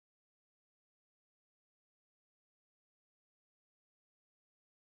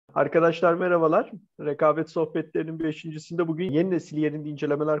Arkadaşlar merhabalar. Rekabet sohbetlerinin beşincisinde bugün yeni nesil yerinde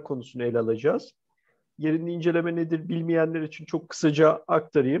incelemeler konusunu ele alacağız. Yerinde inceleme nedir bilmeyenler için çok kısaca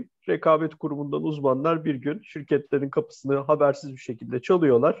aktarayım. Rekabet kurumundan uzmanlar bir gün şirketlerin kapısını habersiz bir şekilde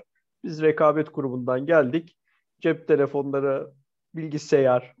çalıyorlar. Biz rekabet kurumundan geldik. Cep telefonları,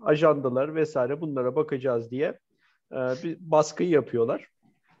 bilgisayar, ajandalar vesaire bunlara bakacağız diye bir baskı yapıyorlar.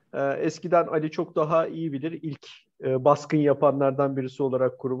 Eskiden Ali çok daha iyi bilir. İlk baskın yapanlardan birisi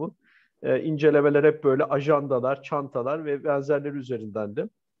olarak kurumun. İncelemeler hep böyle ajandalar, çantalar ve benzerleri üzerindendi.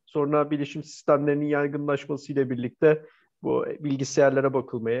 Sonra bilişim sistemlerinin yaygınlaşmasıyla birlikte bu bilgisayarlara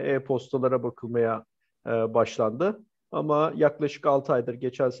bakılmaya, e-postalara bakılmaya başlandı. Ama yaklaşık 6 aydır,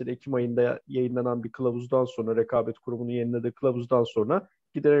 geçen sene Ekim ayında yayınlanan bir kılavuzdan sonra, Rekabet Kurumu'nun yayınladığı kılavuzdan sonra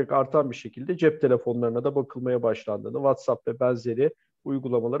giderek artan bir şekilde cep telefonlarına da bakılmaya başlandığını, WhatsApp ve benzeri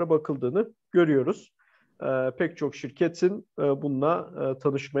uygulamalara bakıldığını görüyoruz. Pek çok şirketin bununla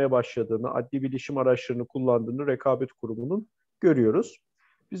tanışmaya başladığını, adli bilişim araçlarını kullandığını Rekabet Kurumu'nun görüyoruz.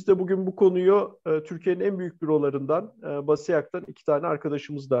 Biz de bugün bu konuyu Türkiye'nin en büyük bürolarından, BASİAD'dan iki tane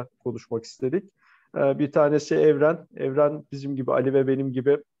arkadaşımızla konuşmak istedik. Bir tanesi Evren. Evren bizim gibi, Ali ve benim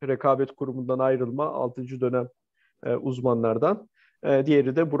gibi Rekabet Kurumu'ndan ayrılma 6. dönem uzmanlardan.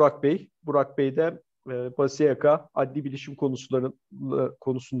 Diğeri de Burak Bey. Burak Bey de BASİAD'a adli bilişim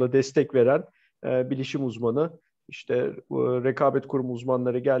konusunda destek veren bilişim uzmanı. İşte rekabet kurumu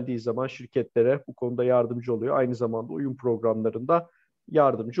uzmanları geldiği zaman şirketlere bu konuda yardımcı oluyor. Aynı zamanda uyum programlarında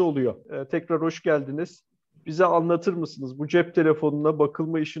yardımcı oluyor. Tekrar hoş geldiniz. Bize anlatır mısınız? Bu cep telefonuna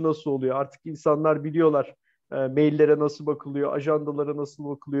bakılma işi nasıl oluyor? Artık insanlar biliyorlar. Maillere nasıl bakılıyor, ajandalara nasıl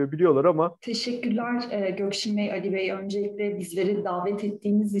bakılıyor biliyorlar ama... Teşekkürler Gökşin Bey, Ali Bey. Öncelikle bizleri davet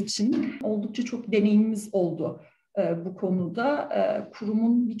ettiğiniz için oldukça çok deneyimimiz oldu bu konuda.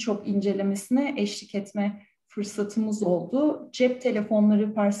 Kurumun birçok incelemesine eşlik etme fırsatımız oldu. Cep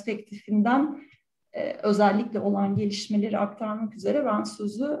telefonları perspektifinden özellikle olan gelişmeleri aktarmak üzere ben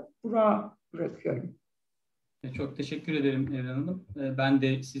sözü Burak'a bırakıyorum. Çok teşekkür ederim Evren Hanım. Ben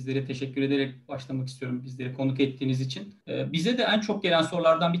de sizlere teşekkür ederek başlamak istiyorum bizleri konuk ettiğiniz için. Bize de en çok gelen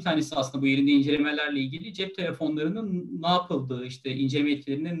sorulardan bir tanesi aslında bu yerinde incelemelerle ilgili cep telefonlarının ne yapıldığı, işte inceleme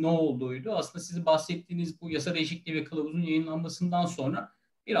etkilerinin ne olduğuydu. Aslında sizin bahsettiğiniz bu yasa değişikliği ve kılavuzun yayınlanmasından sonra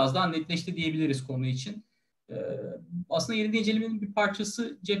biraz daha netleşti diyebiliriz konu için. Aslında yerinde incelemenin bir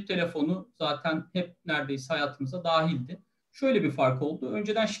parçası cep telefonu zaten hep neredeyse hayatımıza dahildi. Şöyle bir fark oldu.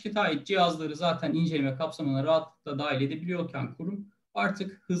 Önceden şirkete ait cihazları zaten inceleme kapsamına rahatlıkla dahil edebiliyorken kurum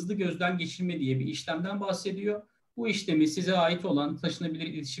artık hızlı gözden geçirme diye bir işlemden bahsediyor. Bu işlemi size ait olan taşınabilir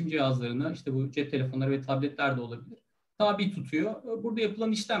iletişim cihazlarına, işte bu cep telefonları ve tabletler de olabilir, tabi tutuyor. Burada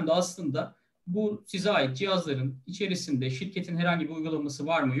yapılan işlem de aslında bu size ait cihazların içerisinde şirketin herhangi bir uygulaması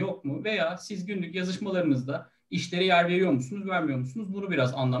var mı yok mu veya siz günlük yazışmalarınızda işlere yer veriyor musunuz vermiyor musunuz bunu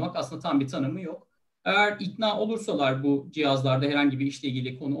biraz anlamak. Aslında tam bir tanımı yok. Eğer ikna olursalar bu cihazlarda herhangi bir işle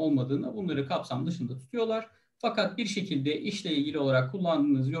ilgili konu olmadığını bunları kapsam dışında tutuyorlar. Fakat bir şekilde işle ilgili olarak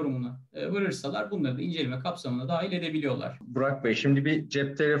kullandığınız yorumunu verirseler bunları da inceleme kapsamına dahil edebiliyorlar. Burak Bey, şimdi bir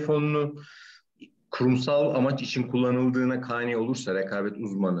cep telefonunu kurumsal amaç için kullanıldığına kani olursa rekabet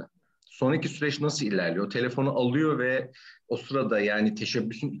uzmanı, sonraki süreç nasıl ilerliyor? O telefonu alıyor ve o sırada yani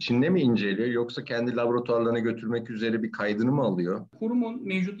teşebbüsün içinde mi inceliyor yoksa kendi laboratuvarlarına götürmek üzere bir kaydını mı alıyor? Kurumun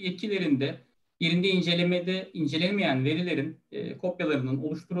mevcut yetkilerinde yerinde incelemede incelenmeyen verilerin kopyalarının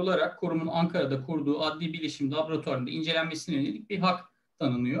oluşturularak kurumun Ankara'da kurduğu adli bilişim laboratuvarında incelenmesine yönelik bir hak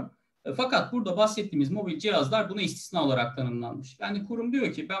tanınıyor. Fakat burada bahsettiğimiz mobil cihazlar buna istisna olarak tanımlanmış. Yani kurum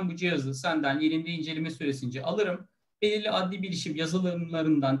diyor ki ben bu cihazı senden yerinde inceleme süresince alırım. Belirli adli bilişim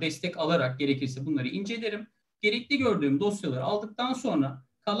yazılımlarından destek alarak gerekirse bunları incelerim. Gerekli gördüğüm dosyaları aldıktan sonra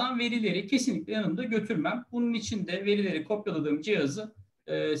kalan verileri kesinlikle yanımda götürmem. Bunun için de verileri kopyaladığım cihazı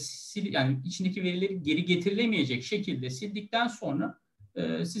yani içindeki verileri geri getirilemeyecek şekilde sildikten sonra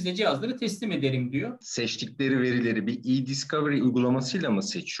size cihazları teslim ederim diyor. Seçtikleri verileri bir e-discovery uygulamasıyla mı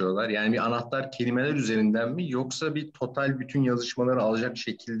seçiyorlar? Yani bir anahtar kelimeler üzerinden mi yoksa bir total bütün yazışmaları alacak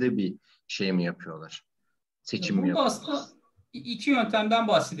şekilde bir şey mi yapıyorlar? Seçim mi yapıyorlar? Burada aslında iki yöntemden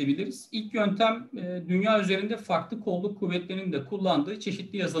bahsedebiliriz. İlk yöntem dünya üzerinde farklı kolluk kuvvetlerinin de kullandığı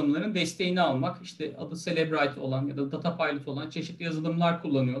çeşitli yazılımların desteğini almak. İşte adı Celebrite olan ya da Data Pilot olan çeşitli yazılımlar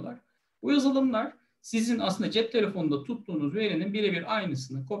kullanıyorlar. Bu yazılımlar sizin aslında cep telefonunda tuttuğunuz verinin birebir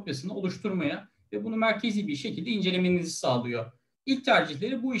aynısını, kopyasını oluşturmaya ve bunu merkezi bir şekilde incelemenizi sağlıyor. İlk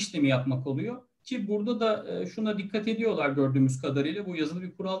tercihleri bu işlemi yapmak oluyor. Ki burada da şuna dikkat ediyorlar gördüğümüz kadarıyla. Bu yazılı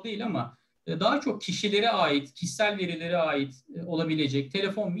bir kural değil ama daha çok kişilere ait, kişisel verilere ait olabilecek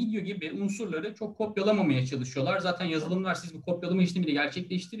telefon, video gibi unsurları çok kopyalamamaya çalışıyorlar. Zaten yazılımlar siz bu kopyalama işlemini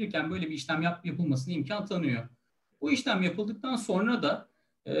gerçekleştirirken böyle bir işlem yapılmasına imkan tanıyor. Bu işlem yapıldıktan sonra da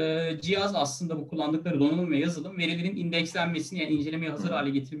Cihaz aslında bu kullandıkları donanım ve yazılım verilerin indekslenmesini, yani incelemeye hazır hale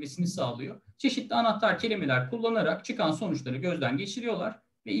getirilmesini sağlıyor. Çeşitli anahtar kelimeler kullanarak çıkan sonuçları gözden geçiriyorlar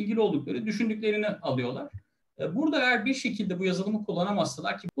ve ilgili oldukları düşündüklerini alıyorlar. Burada eğer bir şekilde bu yazılımı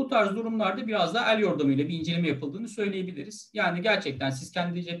kullanamazsalar, ki bu tarz durumlarda biraz daha el yordamıyla bir inceleme yapıldığını söyleyebiliriz. Yani gerçekten siz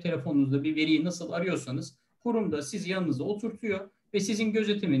kendi cep telefonunuzda bir veriyi nasıl arıyorsanız kurumda sizi yanınıza oturtuyor ve sizin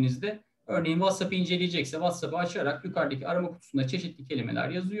gözetiminizde, örneğin WhatsApp'ı inceleyecekse WhatsApp'ı açarak yukarıdaki arama kutusunda çeşitli kelimeler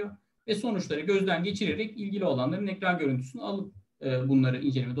yazıyor ve sonuçları gözden geçirerek ilgili olanların ekran görüntüsünü alıp bunları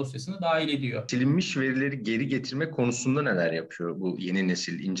inceleme dosyasına dahil ediyor. Silinmiş verileri geri getirme konusunda neler yapıyor bu yeni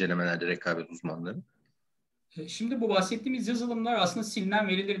nesil incelemelerde rekabet uzmanları? Şimdi bu bahsettiğimiz yazılımlar aslında silinen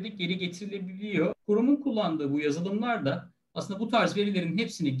verileri de geri getirilebiliyor. Kurumun kullandığı bu yazılımlar da aslında bu tarz verilerin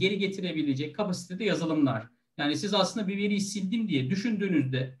hepsini geri getirebilecek kapasitede yazılımlar. Yani siz aslında bir veriyi sildim diye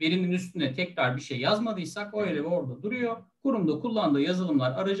düşündüğünüzde verinin üstüne tekrar bir şey yazmadıysak o veri orada duruyor. Kurumda kullandığı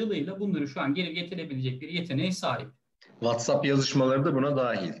yazılımlar aracılığıyla bunları şu an geri getirebilecek bir yeteneğe sahip. WhatsApp yazışmaları da buna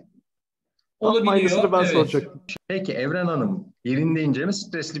dahil. Olabiliyor. Aynısını ben Evet. soracaktım. Peki Evren Hanım, yerinde inceleme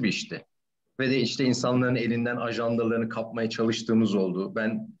stresli bir işti. Ve de işte insanların elinden ajandalarını kapmaya çalıştığımız oldu.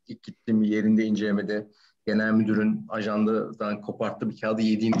 Ben ilk gittiğim yerinde incelemede genel müdürün ajandadan koparttığı bir kağıdı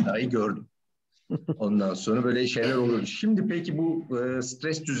yediğini dahi gördüm. Ondan sonra böyle şeyler oluyor. Şimdi peki bu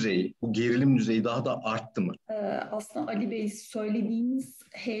stres düzeyi, bu gerilim düzeyi daha da arttı mı? Aslında Ali Bey, söylediğiniz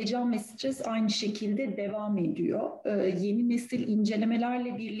heyecan ve stres aynı şekilde devam ediyor. Yeni nesil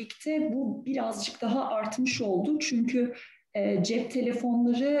incelemelerle birlikte bu birazcık daha artmış oldu. Çünkü cep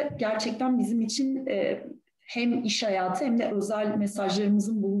telefonları gerçekten bizim için hem iş hayatı hem de özel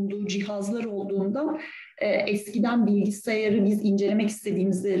mesajlarımızın bulunduğu cihazlar olduğundan eskiden bilgisayarı biz incelemek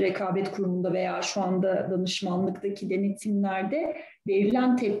istediğimizde rekabet kurumunda veya şu anda danışmanlıktaki denetimlerde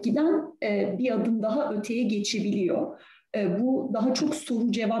verilen tepkiden bir adım daha öteye geçebiliyor. Bu daha çok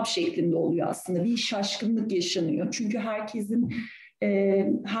soru cevap şeklinde oluyor aslında. Bir şaşkınlık yaşanıyor. Çünkü herkesin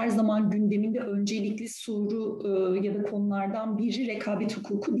her zaman gündeminde öncelikli soru ya da konulardan biri rekabet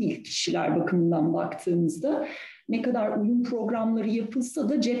hukuku değil, kişiler bakımından baktığımızda. Ne kadar uyum programları yapılsa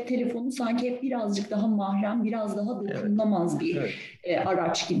da cep telefonu sanki hep birazcık daha mahrem, biraz daha dokunulmaz bir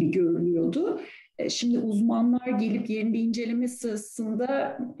araç gibi görülüyordu. Şimdi uzmanlar gelip yerinde inceleme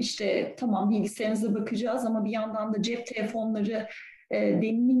sırasında işte tamam bilgisayarınıza bakacağız ama bir yandan da cep telefonları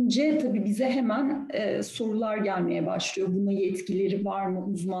denilince tabii bize hemen sorular gelmeye başlıyor. Buna yetkileri var mı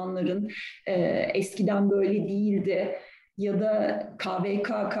uzmanların? Eskiden böyle değildi. Ya da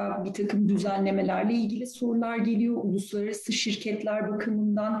KVKK bir takım düzenlemelerle ilgili sorular geliyor. Uluslararası şirketler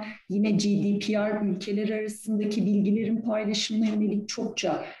bakımından yine GDPR ülkeler arasındaki bilgilerin paylaşımına yönelik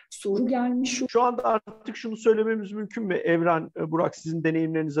çokça soru gelmiş. Şu anda artık şunu söylememiz mümkün mü Evren, Burak, sizin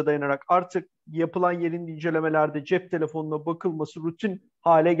deneyimlerinize dayanarak artık yapılan yerinde incelemelerde cep telefonuna bakılması rutin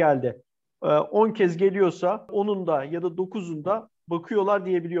hale geldi. 10 kez geliyorsa 10'unda ya da 9'unda bakıyorlar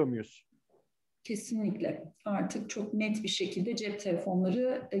diyebiliyor muyuz? Kesinlikle. Artık çok net bir şekilde cep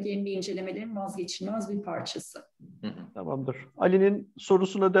telefonları yerinde incelemelerin vazgeçilmez bir parçası. Tamamdır. Ali'nin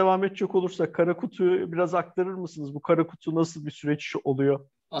sorusuna devam edecek olursak kara kutuyu biraz aktarır mısınız? Bu kara kutu nasıl bir süreç oluyor?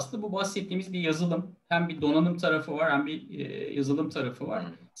 Aslında bu bahsettiğimiz bir yazılım. Hem bir donanım tarafı var hem bir yazılım tarafı var.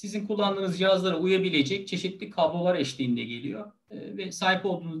 Sizin kullandığınız cihazlara uyabilecek çeşitli kablolar eşliğinde geliyor. Ve sahip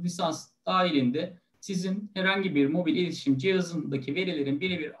olduğunuz lisans dahilinde sizin herhangi bir mobil iletişim cihazındaki verilerin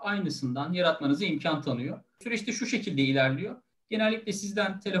birebir aynısından yaratmanıza imkan tanıyor. Süreçte şu şekilde ilerliyor. Genellikle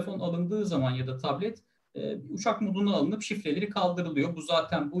sizden telefon alındığı zaman ya da tablet uçak moduna alınıp şifreleri kaldırılıyor. Bu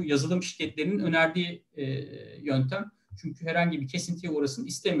zaten bu yazılım şirketlerinin önerdiği yöntem. Çünkü herhangi bir kesintiye uğrasın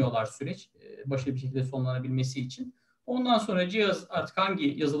istemiyorlar süreç başka bir şekilde sonlanabilmesi için. Ondan sonra cihaz artık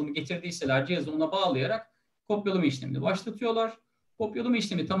hangi yazılımı getirdiyseler cihazı ona bağlayarak kopyalama işlemini başlatıyorlar. Kopyalama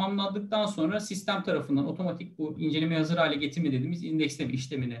işlemi tamamlandıktan sonra sistem tarafından otomatik bu incelemeye hazır hale getirme dediğimiz indeksleme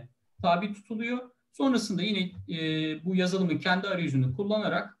işlemine tabi tutuluyor. Sonrasında yine bu yazılımın kendi arayüzünü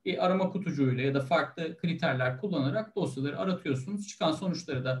kullanarak bir arama kutucuğuyla ya da farklı kriterler kullanarak dosyaları aratıyorsunuz. Çıkan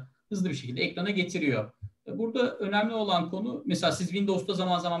sonuçları da hızlı bir şekilde ekrana getiriyor. Burada önemli olan konu, mesela siz Windows'ta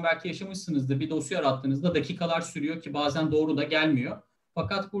zaman zaman belki yaşamışsınızdır. Bir dosya arattığınızda dakikalar sürüyor ki bazen doğru da gelmiyor.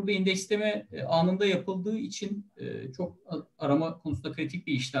 Fakat burada indeksleme anında yapıldığı için çok arama konusunda kritik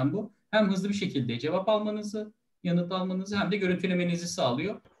bir işlem bu. Hem hızlı bir şekilde cevap almanızı, yanıt almanızı hem de görüntülemenizi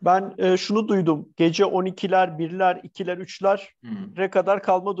sağlıyor. Ben şunu duydum. Gece 12'ler, 1'ler, 2'ler, 3'lere kadar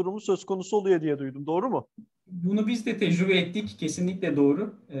kalma durumu söz konusu oluyor diye duydum. Doğru mu? Bunu biz de tecrübe ettik. Kesinlikle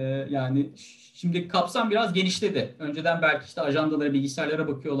doğru. Yani şimdi kapsam biraz genişledi. Önceden belki işte ajandalara, bilgisayarlara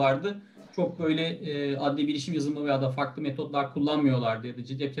bakıyorlardı. Çok böyle adli bilişim yazılımı veya da farklı metotlar kullanmıyorlardı ya da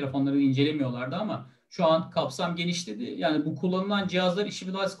cep telefonlarını incelemiyorlardı ama şu an kapsam genişledi. Yani bu kullanılan cihazlar işi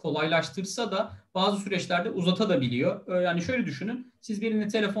biraz kolaylaştırsa da bazı süreçlerde uzatabiliyor. Yani şöyle düşünün. Siz birini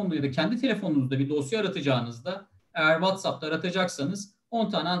telefonla ya da kendi telefonunuzda bir dosya aratacağınızda eğer WhatsApp'ta aratacaksanız 10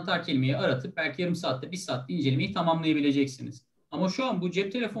 tane anahtar kelimeyi aratıp belki yarım saatte, bir saatte incelemeyi tamamlayabileceksiniz. Ama şu an bu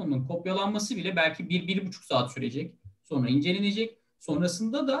cep telefonunun kopyalanması bile belki 1-1,5 saat sürecek. Sonra incelenecek.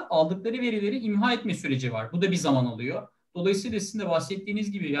 Sonrasında da aldıkları verileri imha etme süreci var. Bu da bir zaman alıyor. Dolayısıyla sizin de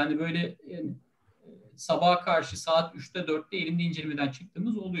bahsettiğiniz gibi yani böyle sabaha karşı saat 3'te 4'te yerinde incelemeden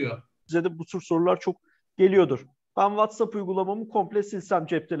çıktığımız oluyor. Size de bu tür sorular çok geliyordur. Ben WhatsApp uygulamamı komple silsem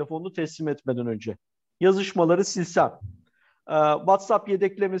cep telefonunu teslim etmeden önce. Yazışmaları silsem. WhatsApp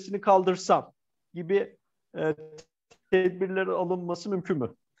yedeklemesini kaldırsam gibi tedbirler alınması mümkün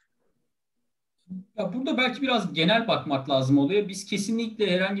mü? Ya burada belki biraz genel bakmak lazım oluyor. Biz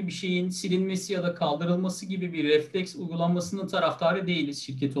kesinlikle herhangi bir şeyin silinmesi ya da kaldırılması gibi bir refleks uygulanmasının taraftarı değiliz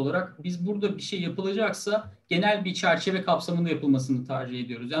şirket olarak. Biz burada bir şey yapılacaksa genel bir çerçeve kapsamında yapılmasını tercih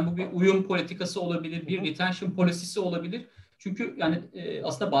ediyoruz. Yani bu bir uyum politikası olabilir, bir retention policy'si olabilir. Çünkü yani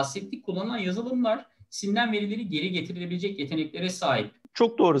aslında bahsettik, kullanılan yazılımlar silinen verileri geri getirilebilecek yeteneklere sahip.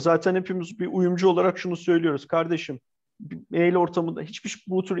 Çok doğru. Zaten hepimiz bir uyumcu olarak şunu söylüyoruz. Kardeşim, mail ortamında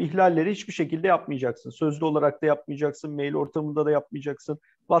bu tür ihlalleri hiçbir şekilde yapmayacaksın. Sözlü olarak da yapmayacaksın, mail ortamında da yapmayacaksın,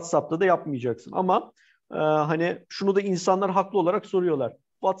 WhatsApp'ta da yapmayacaksın. Ama hani şunu da insanlar haklı olarak soruyorlar.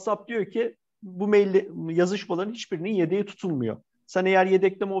 WhatsApp diyor ki bu mail yazışmaların hiçbirinin yedeği tutulmuyor. Sen eğer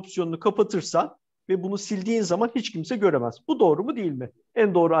yedekleme opsiyonunu kapatırsan ve bunu sildiğin zaman hiç kimse göremez. Bu doğru mu değil mi?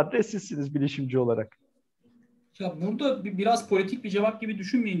 En doğru adres sizsiniz bilişimci olarak. Ya burada biraz politik bir cevap gibi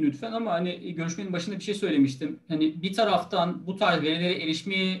düşünmeyin lütfen ama hani görüşmenin başında bir şey söylemiştim. Hani bir taraftan bu tarz verilere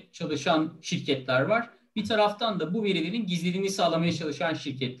erişmeye çalışan şirketler var. Bir taraftan da bu verilerin gizliliğini sağlamaya çalışan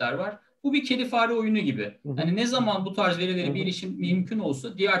şirketler var. Bu bir kedi fare oyunu gibi. Yani ne zaman bu tarz verilere bir erişim mümkün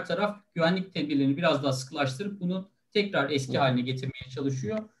olsa diğer taraf güvenlik tedbirlerini biraz daha sıkılaştırıp bunu tekrar eski haline getirmeye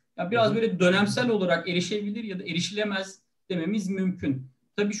çalışıyor. Ya biraz böyle dönemsel olarak erişebilir ya da erişilemez dememiz mümkün.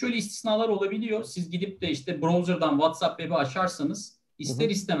 Tabii şöyle istisnalar olabiliyor. Siz gidip de işte browser'dan WhatsApp web'i açarsanız ister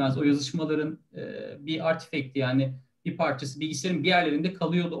istemez o yazışmaların bir artifact'i yani bir parçası bilgisayarın bir yerlerinde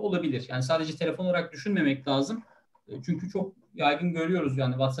kalıyor da olabilir. Yani sadece telefon olarak düşünmemek lazım. Çünkü çok yaygın görüyoruz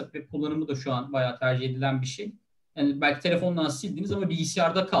yani WhatsApp web kullanımı da şu an bayağı tercih edilen bir şey. Yani belki telefondan sildiniz ama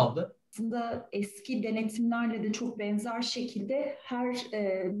bilgisayarda kaldı. Aslında eski denetimlerle de çok benzer şekilde her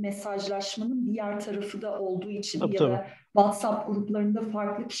mesajlaşmanın diğer tarafı da olduğu için Tabii, ya da WhatsApp gruplarında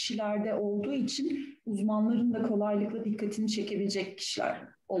farklı kişilerde olduğu için uzmanların da kolaylıkla dikkatini çekebilecek kişiler,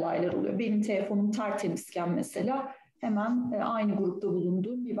 olaylar oluyor. Benim telefonum tertemizken mesela hemen aynı grupta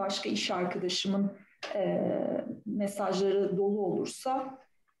bulunduğum bir başka iş arkadaşımın mesajları dolu olursa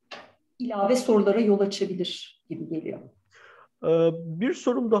ilave sorulara yol açabilir gibi geliyor. Bir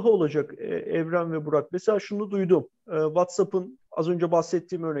sorum daha olacak Evren ve Burak. Mesela şunu duydum. WhatsApp'ın az önce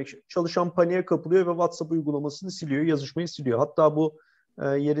bahsettiğim örnek çalışan paniğe kapılıyor ve WhatsApp uygulamasını siliyor, yazışmayı siliyor. Hatta bu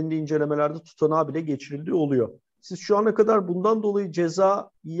yerinde incelemelerde tutanağı bile geçirildiği oluyor. Siz şu ana kadar bundan dolayı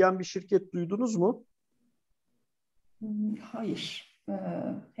ceza yiyen bir şirket duydunuz mu? Hayır.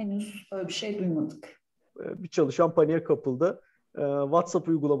 Henüz öyle bir şey duymadık. Bir çalışan paniğe kapıldı. WhatsApp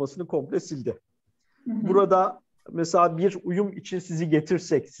uygulamasını komple sildi. Hı. Burada mesela bir uyum için sizi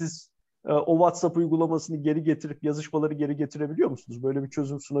getirsek, siz o WhatsApp uygulamasını geri getirip yazışmaları geri getirebiliyor musunuz? Böyle bir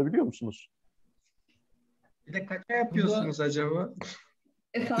çözüm sunabiliyor musunuz? Bir de kaça yapıyorsunuz acaba?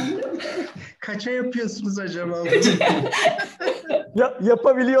 Efendim? Kaça yapıyorsunuz acaba?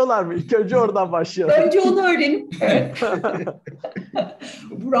 Yapabiliyorlar mı? İlk önce oradan başlayalım. Önce onu öğrenin.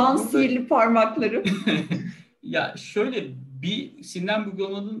 Burak'ın sihirli parmakları. Ya şöyle bir silinen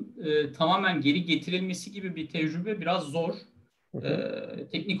uygulamanın tamamen geri getirilmesi gibi bir tecrübe biraz zor.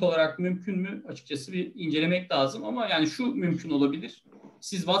 Teknik olarak mümkün mü? Açıkçası bir incelemek lazım ama yani şu mümkün olabilir.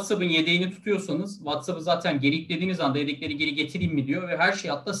 Siz WhatsApp'ın yedeğini tutuyorsanız WhatsApp'ı zaten geri yüklediğiniz anda yedekleri geri getireyim mi diyor ve her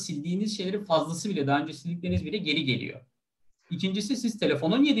şey hatta sildiğiniz şeylerin fazlası bile daha önce sildikleriniz bile geri geliyor. İkincisi siz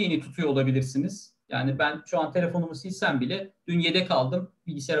telefonun yedeğini tutuyor olabilirsiniz. Yani ben şu an telefonumu silsem bile dün yedek aldım.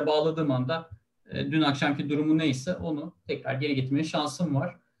 Bilgisayara bağladığım anda dün akşamki durumu neyse onu tekrar geri getirmeye şansım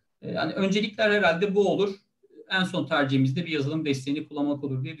var. Yani öncelikler herhalde bu olur. En son tercihimiz de bir yazılım desteğini kullanmak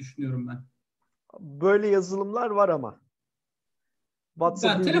olur diye düşünüyorum ben. Böyle yazılımlar var ama.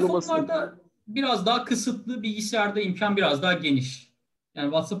 WhatsApp Yani uygulaması... telefonlarda biraz daha kısıtlı, bilgisayarda imkan biraz daha geniş. Yani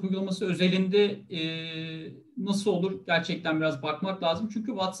WhatsApp uygulaması özelinde nasıl olur gerçekten biraz bakmak lazım.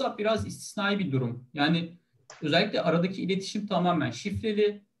 Çünkü WhatsApp biraz istisnai bir durum. Yani özellikle aradaki iletişim tamamen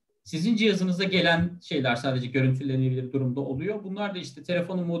şifreli. Sizin cihazınıza gelen şeyler sadece görüntülenebilir durumda oluyor. Bunlar da işte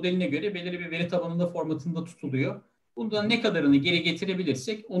telefonun modeline göre belirli bir veri tabanında formatında tutuluyor. Bundan ne kadarını geri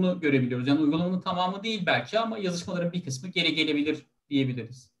getirebilirsek onu görebiliyoruz. Yani uygulamanın tamamı değil belki ama yazışmaların bir kısmı geri gelebilir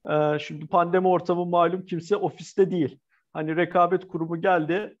diyebiliriz. Şimdi pandemi ortamı malum, kimse ofiste değil. Hani rekabet kurumu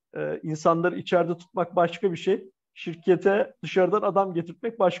geldi, insanları içeride tutmak başka bir şey. Şirkete dışarıdan adam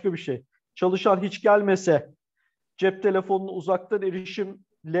getirtmek başka bir şey. Çalışan hiç gelmese cep telefonuna uzaktan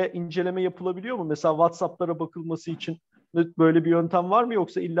erişimle inceleme yapılabiliyor mu? Mesela WhatsApp'lara bakılması için böyle bir yöntem var mı,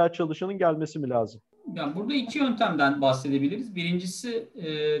 yoksa illa çalışanın gelmesi mi lazım? Yani burada iki yöntemden bahsedebiliriz. Birincisi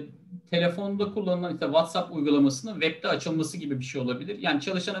telefonda kullanılan işte WhatsApp uygulamasının webde açılması gibi bir şey olabilir. Yani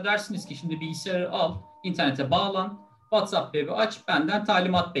çalışana dersiniz ki şimdi bilgisayarı al, internete bağlan, WhatsApp web'i aç, benden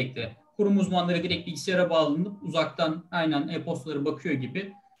talimat bekle. Kurum uzmanları direkt bilgisayara bağlanıp uzaktan aynen e-postalara bakıyor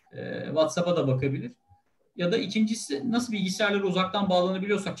gibi WhatsApp'a da bakabilir. Ya da ikincisi, nasıl bilgisayarlara uzaktan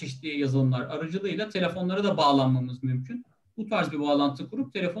bağlanabiliyorsak çeşitli yazılımlar aracılığıyla telefonlara da bağlanmamız mümkün. Bu tarz bir bağlantı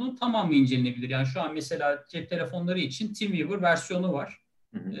kurup telefonun tamamı incelenebilir. Yani şu an mesela cep telefonları için TeamViewer versiyonu var.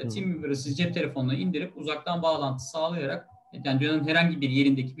 TeamViewer'ı siz cep telefonuna indirip uzaktan bağlantı sağlayarak yani dünyanın herhangi bir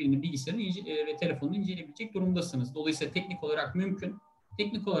yerindeki birinin bilgisayarını ve telefonunu inceleyebilecek durumdasınız. Dolayısıyla teknik olarak mümkün.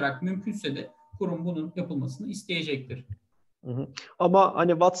 Teknik olarak mümkünse de kurum bunun yapılmasını isteyecektir. Hı hı. Ama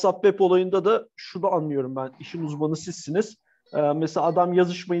hani WhatsApp web olayında da şunu anlıyorum ben. İşin uzmanı sizsiniz. Mesela adam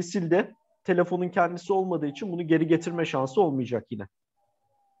yazışmayı sildi. Telefonun kendisi olmadığı için bunu geri getirme şansı olmayacak yine.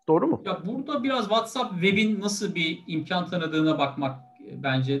 Doğru mu? Ya burada biraz WhatsApp web'in nasıl bir imkan tanıdığına bakmak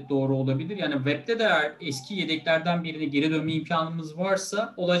bence doğru olabilir. Yani web'de de eğer eski yedeklerden birine geri dönme imkanımız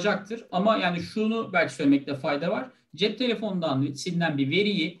varsa olacaktır. Ama yani şunu belki söylemekte fayda var. Cep telefonundan silinen bir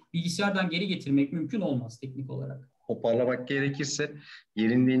veriyi bilgisayardan geri getirmek mümkün olmaz teknik olarak. Toparlamak gerekirse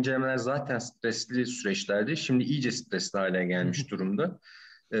yerinde incelemeler zaten stresli süreçlerdi. Şimdi iyice stresli hale gelmiş durumda.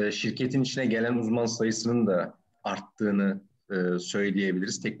 Şirketin içine gelen uzman sayısının da arttığını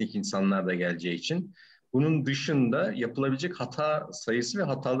söyleyebiliriz. Teknik insanlar da geleceği için. Bunun dışında yapılabilecek hata sayısı ve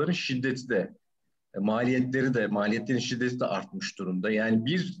hataların şiddeti de maliyetlerin şiddeti de artmış durumda. Yani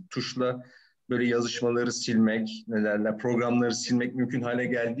bir tuşla böyle yazışmaları silmek, programları silmek mümkün hale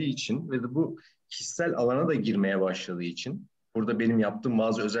geldiği için ve de bu kişisel alana da girmeye başladığı için, burada benim yaptığım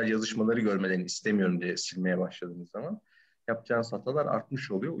bazı özel yazışmaları görmelerini istemiyorum diye silmeye başladığınız zaman yapacağınız hatalar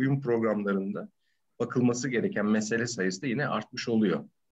artmış oluyor. Uyum programlarında bakılması gereken mesele sayısı da yine artmış oluyor.